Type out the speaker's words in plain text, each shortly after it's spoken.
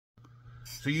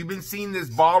So you've been seeing this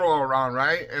bottle around,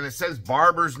 right? And it says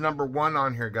Barber's #1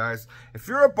 on here, guys. If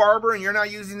you're a barber and you're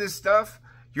not using this stuff,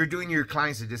 you're doing your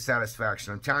clients a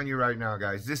dissatisfaction. I'm telling you right now,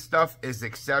 guys, this stuff is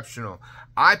exceptional.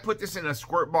 I put this in a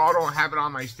squirt bottle and have it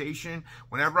on my station.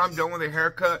 Whenever I'm done with a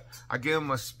haircut, I give them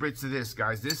a spritz of this,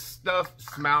 guys. This stuff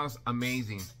smells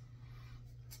amazing.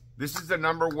 This is the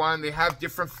 #1. They have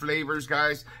different flavors,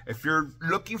 guys. If you're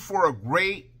looking for a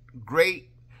great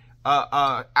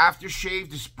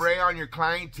aftershave to spray on your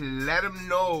client to let him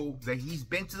know that he's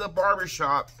been to the barber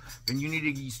shop, then you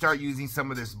need to start using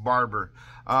some of this Barber.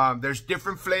 There's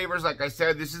different flavors. Like I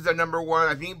said, this is the #1.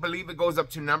 I believe it goes up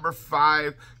to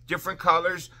 #5. Different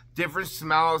colors, different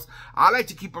smells. I like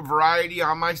to keep a variety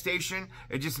on my station.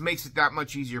 It just makes it that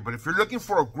much easier. But if you're looking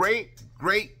for a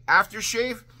great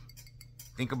aftershave,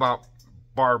 think about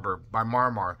Barber by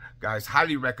Marmara. Guys,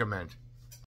 highly recommend.